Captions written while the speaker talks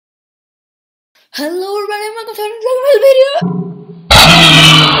Hello everybody, and welcome to a DragonVale video!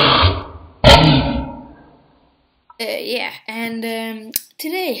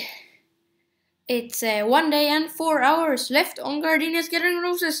 Today it's 1 day and 4 hours left on Gardenia's Gathering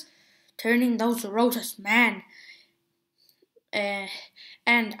Roses. Turning those roses, man. And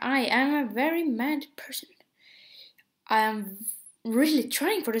I am a very mad person. I am really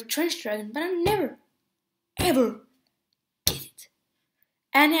trying for the Trench Dragon, but I never, ever get it.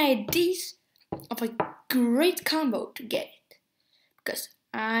 Any ideas of a great combo to get it? Because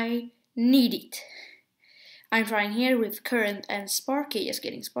I need it. I'm trying here with Current and Sparky, just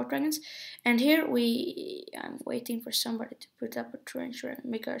getting Spark Dragons. And here I'm waiting for somebody to put up a Trench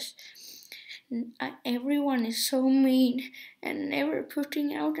Dragon because everyone is so mean and never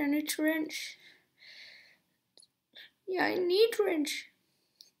putting out any Trench. Yeah, I need Trench.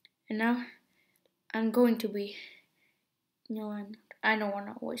 And now I'm going to be... No, I'm not. I don't want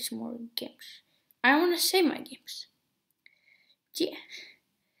to waste more games. I want to save my games. Yeah.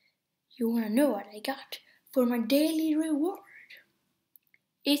 You want to know what I got for my daily reward?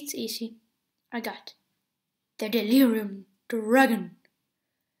 It's easy. I got the Delirium Dragon.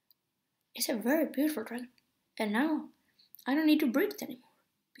 It's a very beautiful dragon. And now I don't need to breed it anymore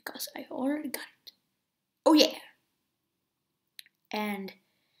because I already got it. Oh yeah. And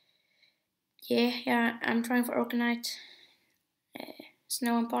yeah, I'm trying for Orcanite,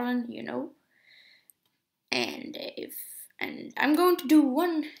 Snow and Pollen, you know. And I'm going to do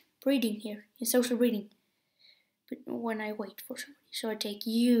one breeding here in social breeding. But when I wait for somebody. So I take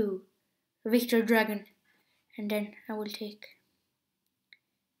you, Victor Dragon, and then I will take,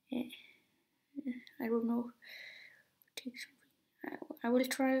 I don't know, take something. I will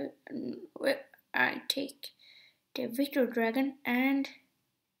try, I take the Victor Dragon and,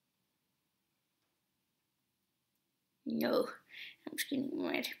 no, I'm just kidding,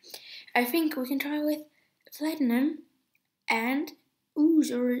 right. I think we can try with Platinum and Ooze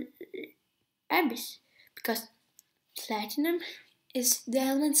or Abyss, because Platinum is the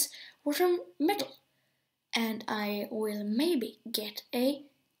element's water metal, and I will maybe get a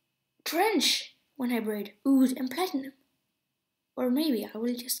Trench when I breed Ooze and Platinum, or maybe I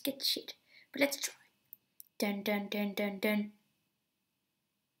will just get shit. But let's try. Dun dun dun dun dun.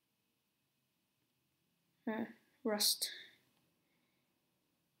 Rust.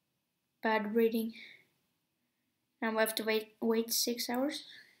 Bad breeding. Now I have to wait 6 hours.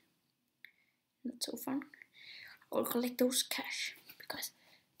 Not so fun. I'll collect those cash because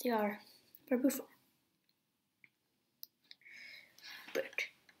they are very beautiful. But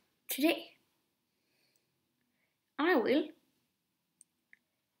today I will.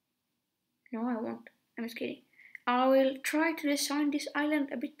 No, I won't. I'm just kidding. I will try to design this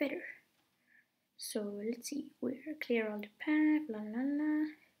island a bit better. So let's see. We're clear all the path. La la la.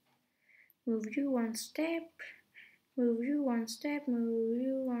 Move you one step. Move you one step. Move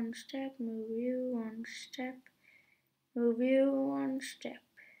you one step. Move you one step. Move you one step.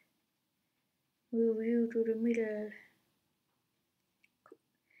 Move you to the middle.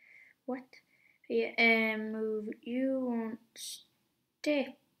 What? Yeah, and move you one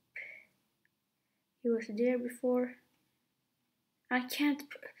step. He was there before. I can't.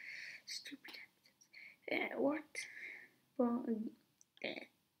 Stupid. What? Well,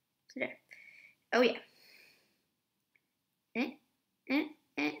 there. Oh yeah.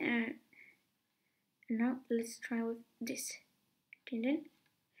 Now let's try with this. Din din.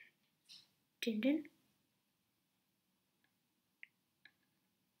 Din din.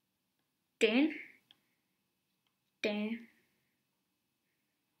 Din. Din.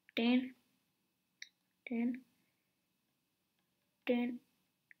 Din. Din. Din.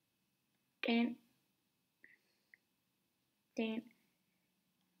 Din. Din.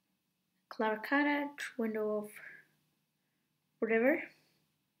 Claricata, window of whatever.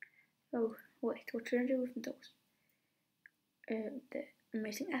 Oh, wait, what should I do with those? The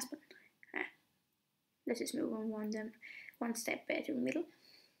amazing aspen. Let's just move on one step to the middle.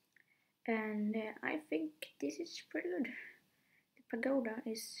 And I think this is pretty good. The pagoda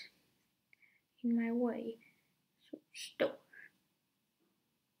is in my way. So stop.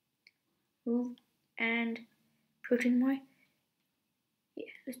 Move and put in my...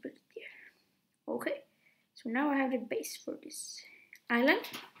 Yeah, let's put it here. Okay, so now I have the base for this island.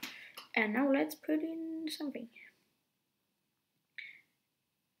 And now let's put in something.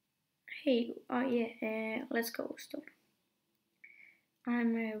 Hey, oh yeah, let's go stone.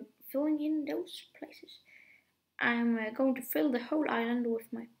 I'm filling in those places. I'm going to fill the whole island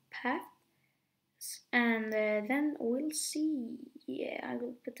with my paths, and then we'll see. Yeah, I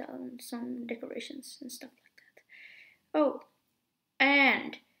will put on some decorations and stuff like that. Oh,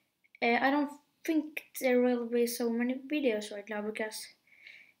 and I don't think there will be so many videos right now because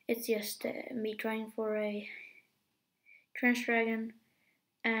it's just me trying for a Trench Dragon,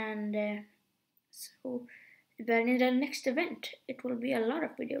 and so but in the next event it will be a lot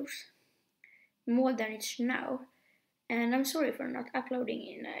of videos, more than it's now, and I'm sorry for not uploading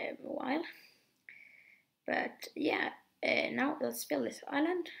in a while, but yeah. Now let's build this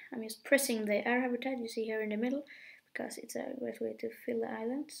island. I'm just pressing the air habitat you see here in the middle because it's a great way to fill the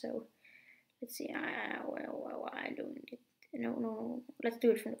island. So let's see. Well, I don't. No. Let's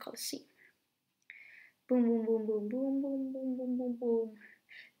do it from the Colosseum. Boom, boom, boom, boom, boom, boom, boom, boom, boom, boom.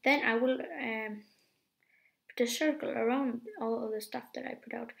 Then I will put a circle around all of the stuff that I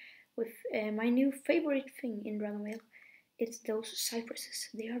put out with my new favorite thing in DragonVale. It's those cypresses.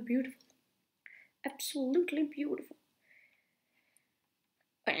 They are beautiful. Absolutely beautiful.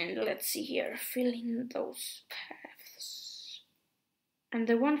 And let's see here, fill in those paths. And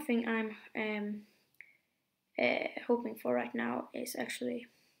the one thing I'm hoping for right now is actually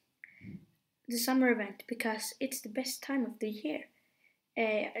the summer event, because it's the best time of the year.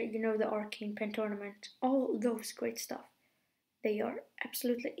 You know, the Arcane Pen Tournament, all those great stuff. They are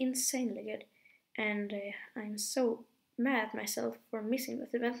absolutely insanely good, and I'm so mad at myself for missing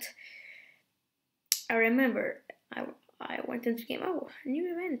that event. I remember I went into the game, oh, new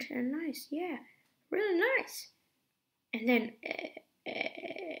event, and nice, yeah, really nice. And then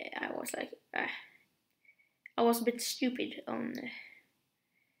I was like, I was a bit stupid on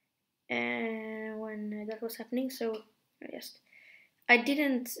when that was happening, so I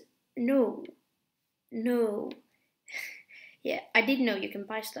didn't know. Yeah, I did know you can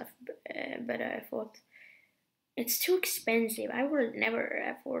buy stuff, but I thought it's too expensive. I will never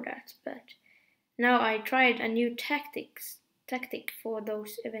afford that. But now I tried a new tactic for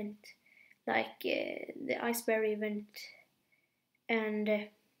those events, like the Iceberry event and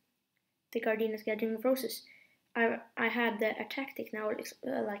the Gardenia's Gathering of Roses. I had a tactic now,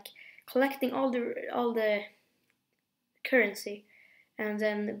 like collecting all the currency and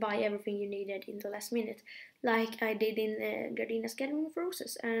then buy everything you needed in the last minute, like I did in Gardenia's Gathering of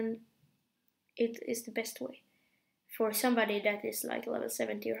Roses, and it is the best way for somebody that is like level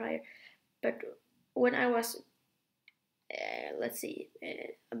 70 or higher. But when I was, let's see,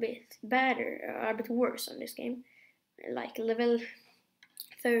 a bit better, or a bit worse on this game, like level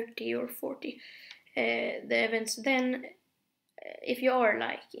 30 or 40, the events then, if you are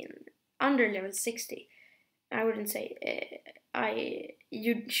like in under level 60, I wouldn't say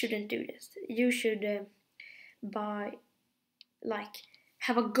you shouldn't do this. You should buy, like,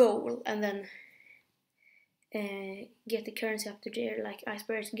 have a goal and then get the currency up to there, like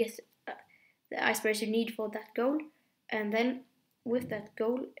icebergs, get the icebergs you need for that goal, and then with that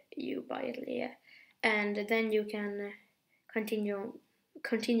goal you buy it, yeah, and then you can continue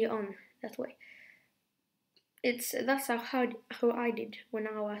on that way. That's how I did when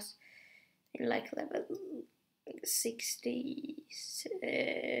I was in like level 60,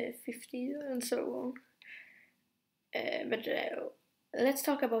 50 and so on. But let's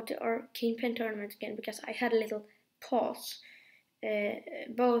talk about the Arcane Pen tournament again, because I had a little pause,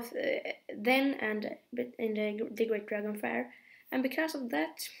 both then and in the Great Dragon Fair, and because of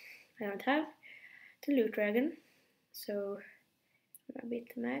that I don't have the Loot Dragon, so I'm a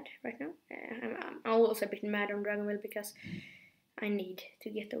bit mad right now. I'm also a bit mad on DragonVale because I need to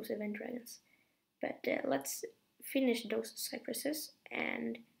get those event dragons. But let's finish those cypresses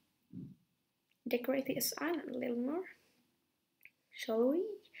and decorate this island a little more, shall we?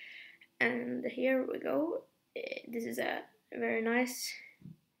 And here we go. This is a very nice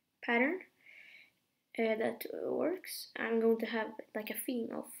pattern that works. I'm going to have like a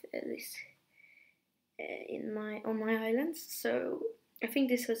theme of this on my islands, so I think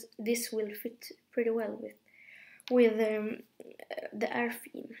this will fit pretty well with the air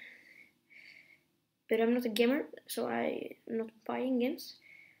theme. But I'm not a gamer, so I'm not buying games,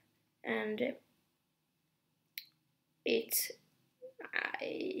 and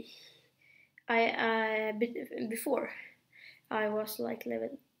before I was like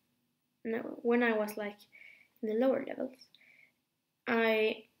when I was like in the lower levels,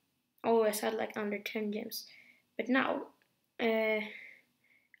 I always had like under 10 gems, but now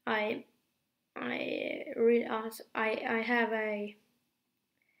I realize I have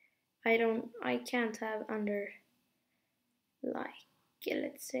I can't have under, like,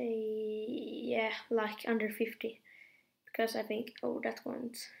 let's say, like under 50, because I think, oh, that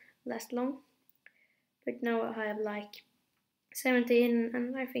won't last long. But now I have like 17,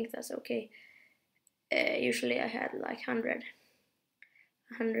 and I think that's okay. Usually I had like 100,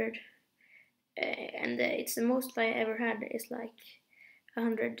 and it's the most I ever had is like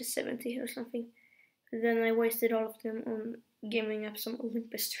 170 or something. Then I wasted all of them on gaming up some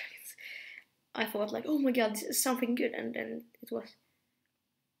Olympus dragons. I thought like, oh my god, this is something good, and then it was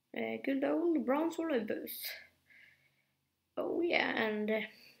good old bronze Olympus. Oh yeah, and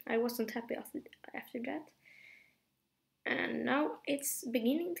I wasn't happy after that. And now it's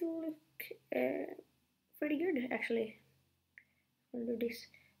beginning to look pretty good actually under this.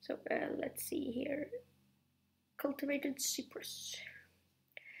 So let's see here. Cultivated cypress.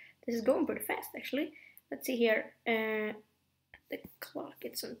 This is going pretty fast actually. Let's see here. The clock,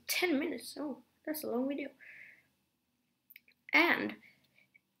 it's on 10 minutes. Oh, that's a long video. And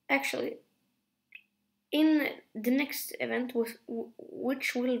actually, in the next event,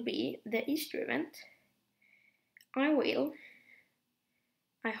 which will be the Easter event, I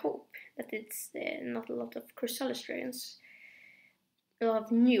hope that it's not a lot of chrysalis dragons, a lot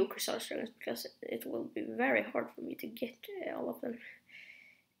of new chrysalis dragons, because it will be very hard for me to get all of them.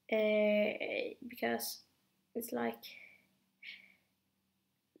 Because it's like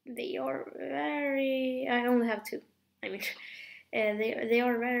they are very. I only have 2. I mean, they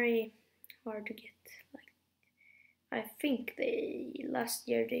are very hard to get. Like, I think last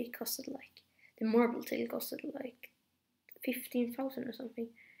year they costed like the marble tail costed like 15,000 or something.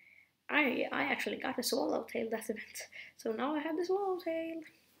 I actually got a swallowtail that event, so now I have the swallowtail.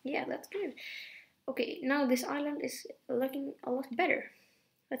 Yeah, that's good. Okay, now this island is looking a lot better.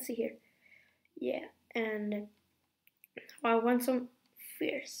 Let's see here. Yeah, and I want some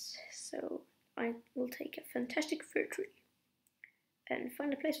fears, so I will take a fantastic fir tree and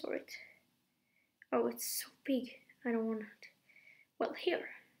find a place for it. Oh, it's so big. I don't want it. Well, here.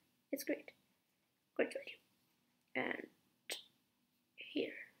 It's great. Great. And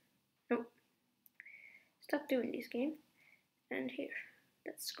here. No. Stop doing this game. And here.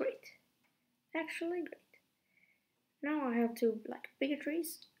 That's great. Actually great. Now I have 2 like bigger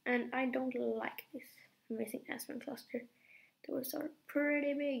trees, and I don't like this amazing aspen cluster. Those are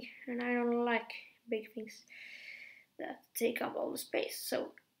pretty big, and I don't like big things that take up all the space.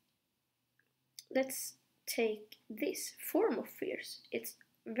 So let's take this form of fierce. It's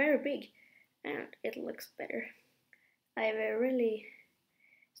very big, and it looks better. I've really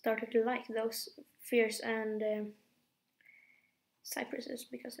started to like those fierce and cypresses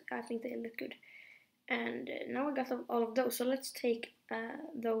because I think they look good. And now I got all of those, so let's take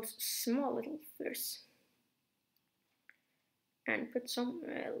those small little fierce and put some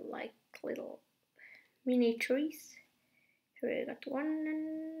like little mini trees. Here I got 1,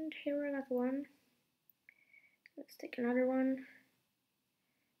 and here I got 1. Let's take another one.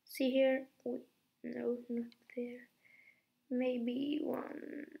 See here? No, not there. Maybe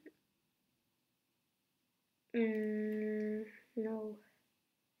 1. No.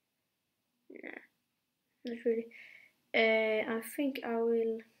 Nah, not really. I think I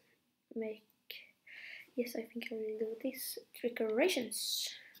will make. Yes, I think I will do these decorations.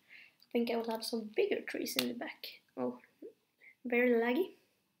 I think I will have some bigger trees in the back. Oh, very laggy.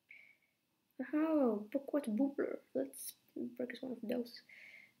 Oh, bookwhat boobler. Let's purchase one of those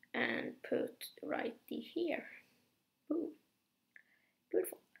and put right here. Boom.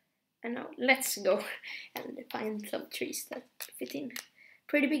 Beautiful. And now let's go and find some trees that fit in.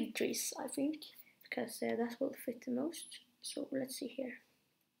 Pretty big trees, I think, because that will fit the most. So let's see here.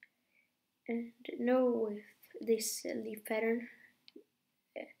 And no, with this leaf pattern,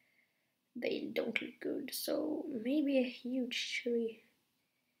 they don't look good. So maybe a huge tree.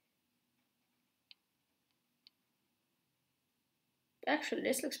 Actually,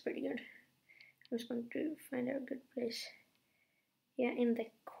 this looks pretty good. I'm just going to find a good place. Yeah, in the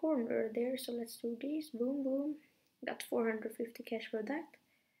corner there. So let's do this. Boom, boom. Got 450 cash for that.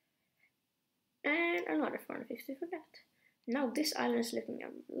 And another 450 for that. Now this island is looking a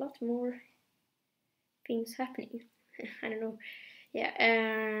lot more things happening. I don't know. Yeah,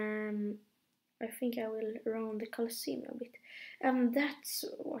 I think I will round the Colosseum a bit. That's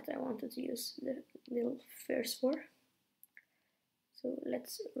what I wanted to use the little fairs for. So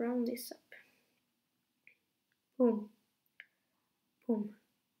let's round this up. Boom. Boom.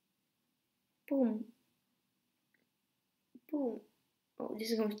 Boom. Boom. Oh,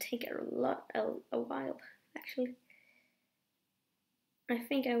 this is going to take a while, actually. I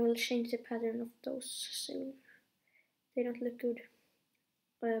think I will change the pattern of those soon. They don't look good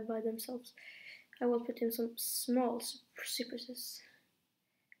by themselves. I will put in some small cypresses.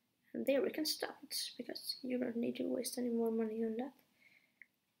 And there we can stop it, because you don't need to waste any more money on that.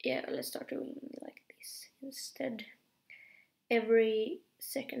 Yeah, let's start doing like this instead. Every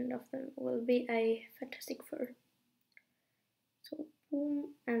second of them will be a fantastic fur. So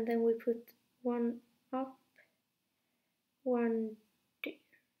boom, and then we put 1 up, 1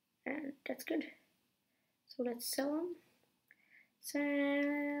 that's good. So let's sell them.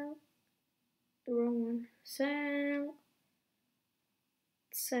 Sell. The wrong one. Sell.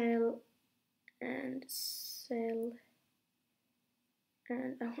 Sell. And sell.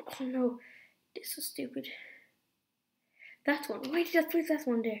 And oh no, this is so stupid. That one. Why did I put that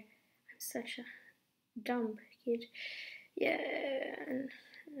one there? I'm such a dumb kid. Yeah.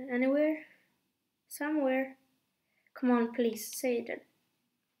 Anywhere? Somewhere? Come on, please say that.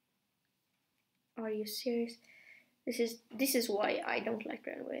 Are you serious? This is why I don't like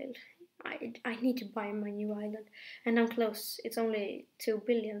DragonVale. I need to buy my new island, and I'm close. It's only 2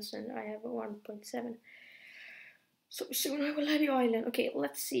 billions, and I have 1.7. So soon I will have your island. Okay,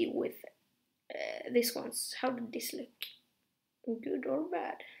 let's see with this one's. How did this look? Good or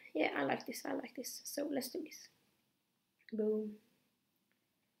bad? Yeah, I like this. I like this. So let's do this. Boom.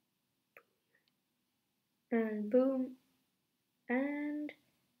 And boom. And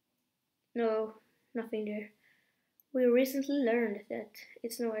no, nothing there. We recently learned that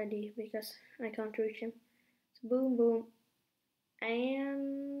it's no ID because I can't reach him. So boom, boom,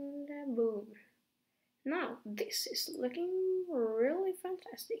 and boom. Now this is looking really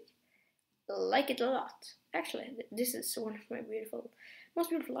fantastic. Like it a lot. Actually, this is one of my most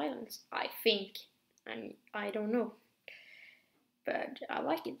beautiful islands, I think. And I don't know, but I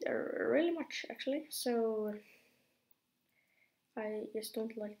like it really much actually. So I just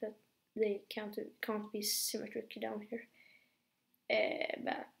don't like that they can't be symmetric down here.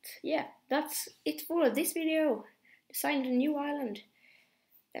 But yeah, that's it for this video. Design a new island,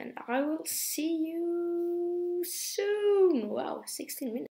 and I will see you soon. Wow, 16 minutes.